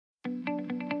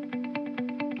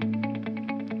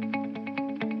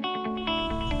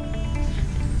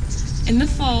In the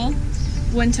fall,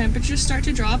 when temperatures start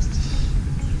to drop,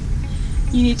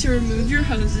 you need to remove your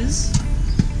hoses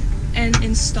and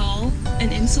install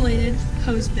an insulated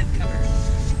hose bib cover.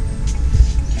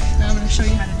 Now I'm going to show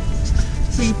you how to do it.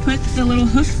 So you put the little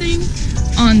hook thing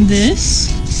on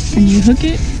this, and you hook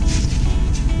it,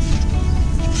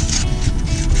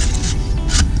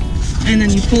 and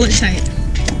then you pull it tight.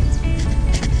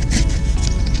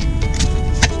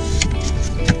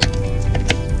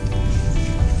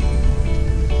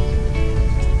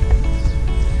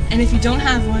 And if you don't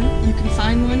have one, you can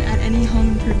find one at any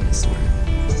home improvement store.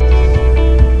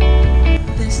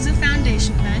 This is a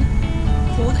foundation vent.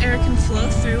 Cold air can flow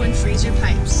through and freeze your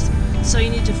pipes, so you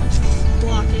need to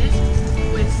block it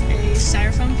with a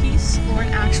styrofoam piece or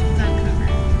an actual vent cover.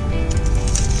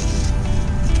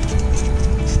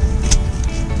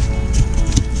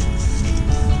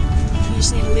 You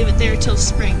just need to leave it there till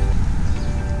spring.